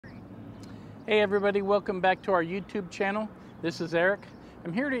Hey everybody, welcome back to our YouTube channel. This is Eric.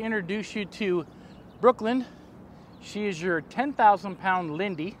 I'm here to introduce you to Brooklyn. She is your 10,000 pound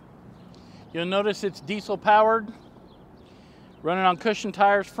Linde. You'll notice it's diesel powered, running on cushion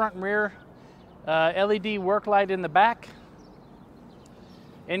tires front and rear, LED work light in the back,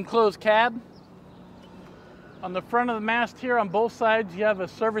 enclosed cab. On the front of the mast here on both sides you have a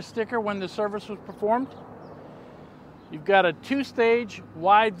service sticker when the service was performed. You've got a 2-stage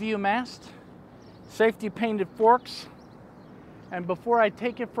wide view mast, safety painted forks, and before I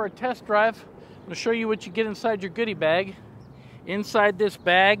take it for a test drive, I'm going to show you what you get inside your goodie bag. Inside this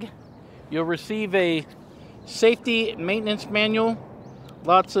bag you'll receive a safety maintenance manual,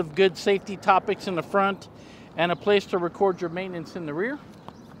 lots of good safety topics in the front, and a place to record your maintenance in the rear.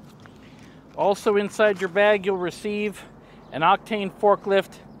 Also inside your bag you'll receive an Octane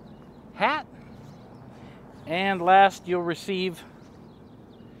Forklift hat, and last you'll receive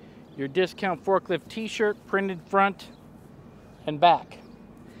your Discount Forklift t-shirt, printed front and back.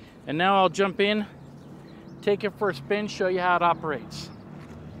 And now I'll jump in, take it for a spin, show you how it operates.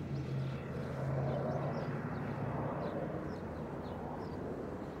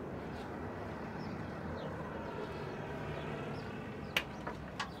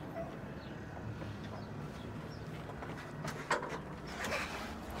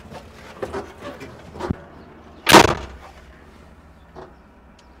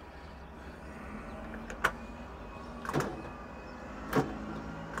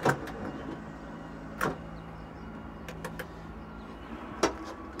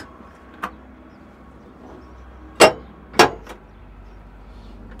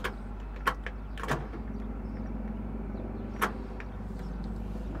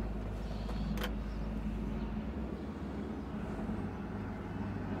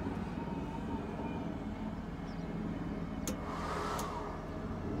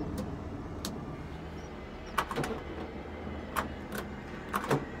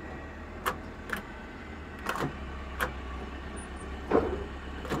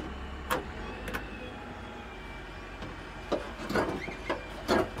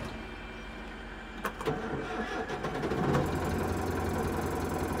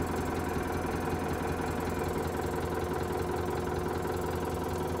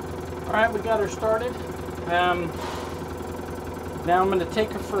 All right, we got her started. Now I'm going to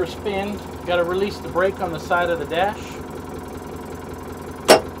take her for a spin. Got to release the brake on the side of the dash.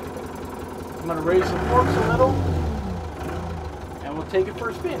 I'm going to raise the forks a little, and we'll take it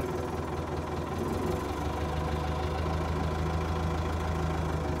for a spin.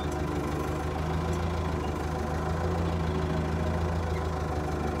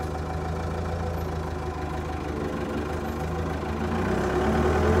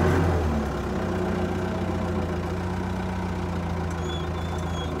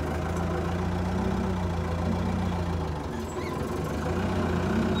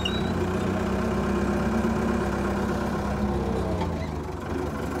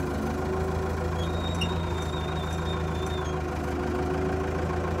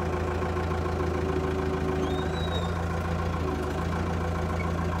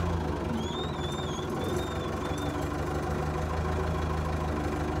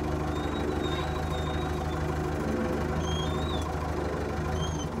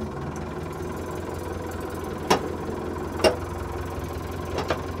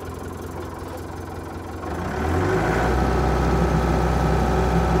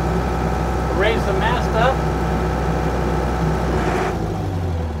 Raise the mast up,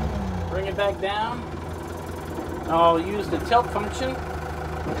 bring it back down. I'll use the tilt function.